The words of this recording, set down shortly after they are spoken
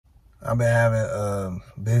I've been having a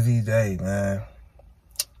busy day, man.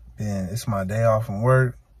 It's my day off from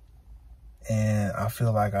work, and I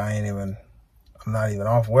feel like I'm not even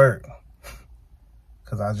off work,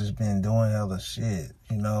 because I just been doing hella shit,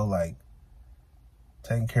 like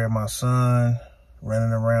taking care of my son,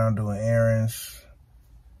 running around doing errands,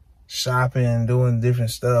 shopping, doing different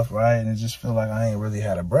stuff, right? And it just feel like I ain't really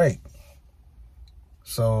had a break.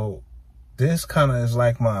 So this kind of is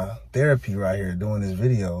like my therapy right here, doing this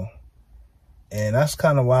video. And that's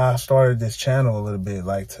kind of why I started this channel a little bit,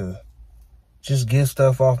 like to just get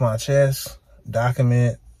stuff off my chest,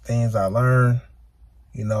 document things I learn,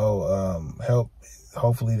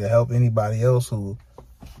 hopefully to help anybody else who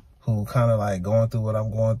kind of like going through what I'm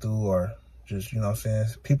going through, or just,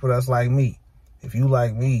 people that's like me. If you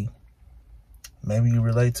like me, maybe you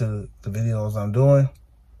relate to the videos I'm doing,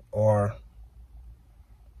 or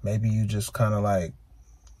maybe you just kind of like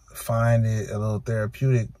find it a little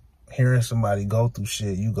therapeutic hearing somebody go through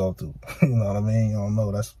shit you go through. You know what I mean? I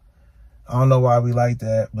don't know why we like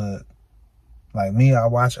that, but like me, I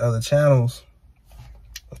watch other channels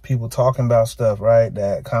of people talking about stuff, right,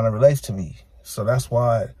 that kind of relates to me. So that's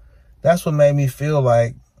what made me feel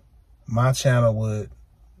like my channel would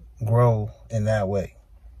grow in that way.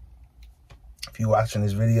 If you're watching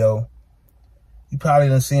this video, you probably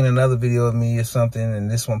done seen another video of me or something, and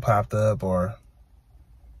this one popped up, or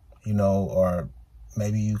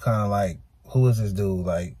maybe you kind of like, who is this dude?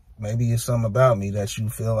 Like, maybe it's something about me that you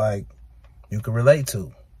feel like you can relate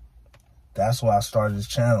to. That's why I started this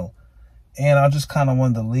channel. And I just kind of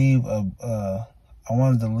wanted to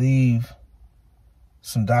leave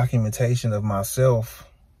some documentation of myself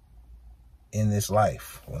in this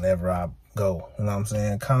life whenever I go. You know what I'm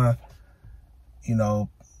saying? Kind of,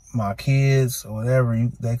 my kids or whatever,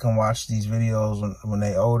 they can watch these videos when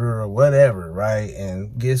they older or whatever, right?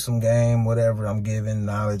 And get some game, whatever I'm giving,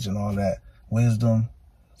 knowledge and all that, wisdom,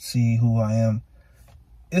 see who I am.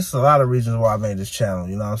 It's a lot of reasons why I made this channel,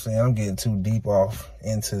 you know what I'm saying? I'm getting too deep off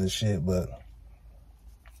into the shit, but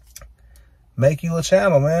make you a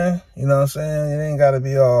channel, man. You know what I'm saying? It ain't got to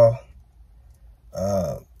be all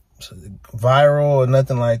viral or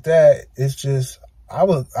nothing like that. It's just, I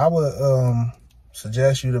would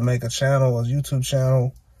suggest you to make a channel, a YouTube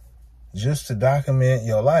channel, just to document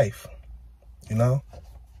your life,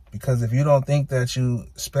 because if you don't think that you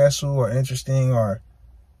special or interesting, or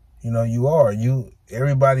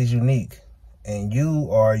everybody's unique, and you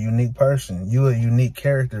are a unique person. You a unique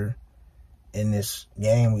character in this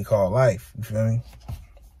game we call life. You feel me?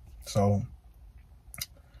 So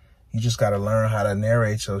you just got to learn how to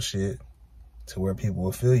narrate your shit to where people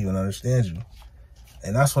will feel you and understand you.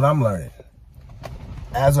 And that's what I'm learning.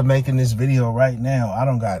 As of making this video right now, I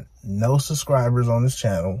don't got no subscribers on this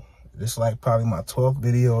channel. It's like probably my 12th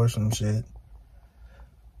video or some shit.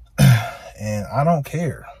 And I don't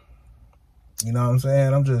care. You know what I'm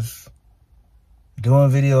saying? I'm just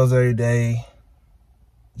doing videos every day.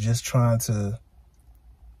 Just trying to,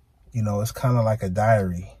 it's kind of like a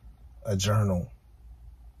diary, a journal.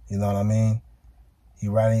 You know what I mean?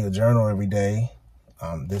 You writing your journal every day.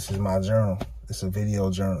 This is my journal. It's a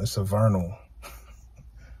video journal. It's a vernal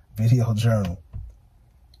video journal.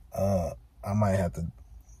 I might have to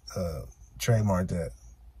trademark that.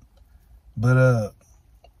 But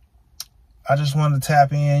I just wanted to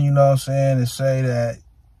tap in, you know what I'm saying, and say that,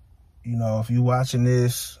 if you watching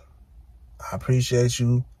this, I appreciate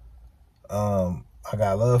you. I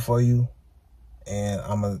got love for you, and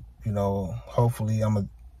hopefully I'm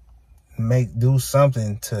gonna do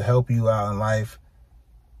something to help you out in life,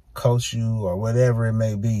 coach you, or whatever it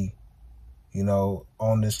may be,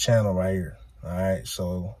 on this channel right here. All right.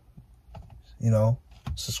 So,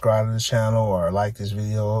 subscribe to the channel or like this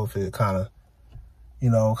video if it kind of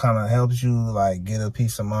helps you like get a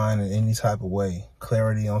peace of mind in any type of way,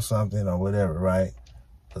 clarity on something or whatever, right?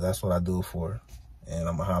 But that's what I do it for. And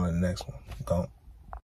I'm gonna holler in the next one. Go.